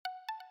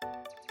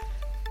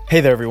Hey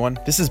there everyone,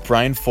 this is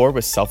Brian Ford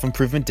with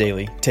Self-Improvement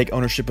Daily. Take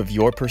ownership of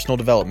your personal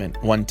development,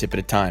 one tip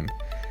at a time.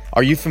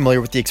 Are you familiar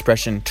with the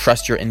expression,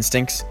 trust your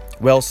instincts?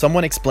 Well,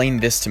 someone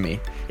explained this to me.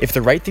 If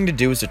the right thing to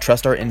do is to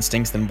trust our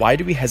instincts, then why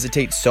do we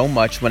hesitate so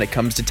much when it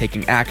comes to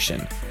taking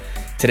action?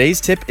 Today's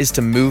tip is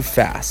to move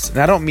fast. And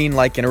I don't mean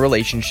like in a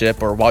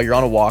relationship or while you're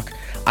on a walk,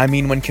 I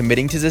mean when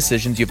committing to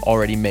decisions you've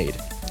already made.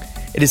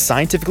 It is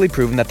scientifically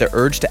proven that the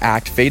urge to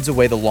act fades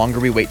away the longer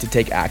we wait to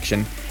take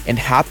action, and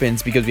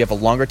happens because we have a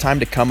longer time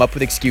to come up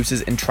with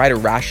excuses and try to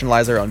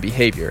rationalize our own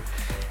behavior.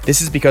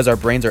 This is because our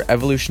brains are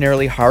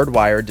evolutionarily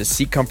hardwired to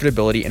seek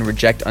comfortability and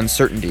reject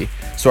uncertainty,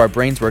 so our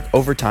brains work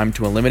overtime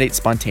to eliminate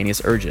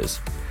spontaneous urges.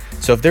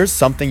 So if there's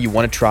something you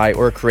want to try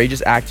or a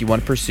courageous act you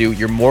want to pursue,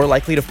 you're more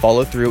likely to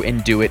follow through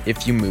and do it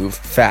if you move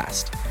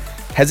fast.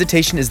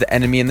 Hesitation is the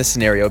enemy in this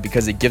scenario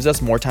because it gives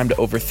us more time to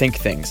overthink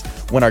things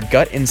when our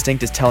gut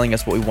instinct is telling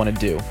us what we want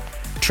to do.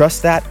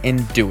 Trust that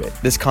and do it.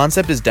 This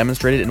concept is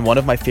demonstrated in one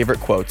of my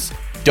favorite quotes,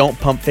 "Don't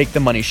pump fake the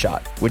money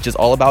shot," which is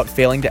all about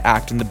failing to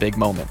act in the big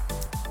moment.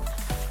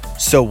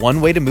 So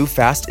one way to move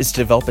fast is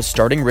to develop a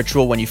starting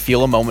ritual when you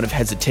feel a moment of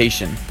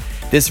hesitation.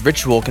 This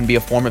ritual can be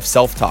a form of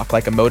self-talk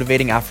like a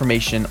motivating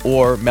affirmation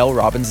or Mel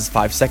Robbins'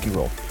 5-second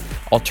rule.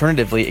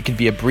 Alternatively, it could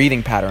be a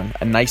breathing pattern,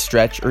 a nice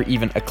stretch, or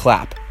even a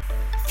clap.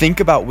 Think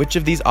about which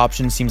of these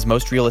options seems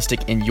most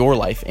realistic in your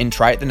life and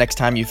try it the next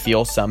time you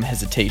feel some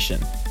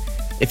hesitation.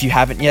 If you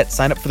haven't yet,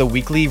 sign up for the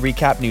weekly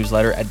recap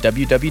newsletter at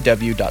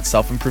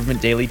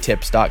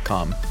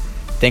www.selfimprovementdailytips.com.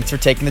 Thanks for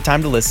taking the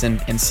time to listen,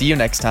 and see you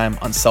next time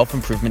on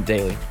Self-Improvement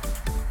Daily.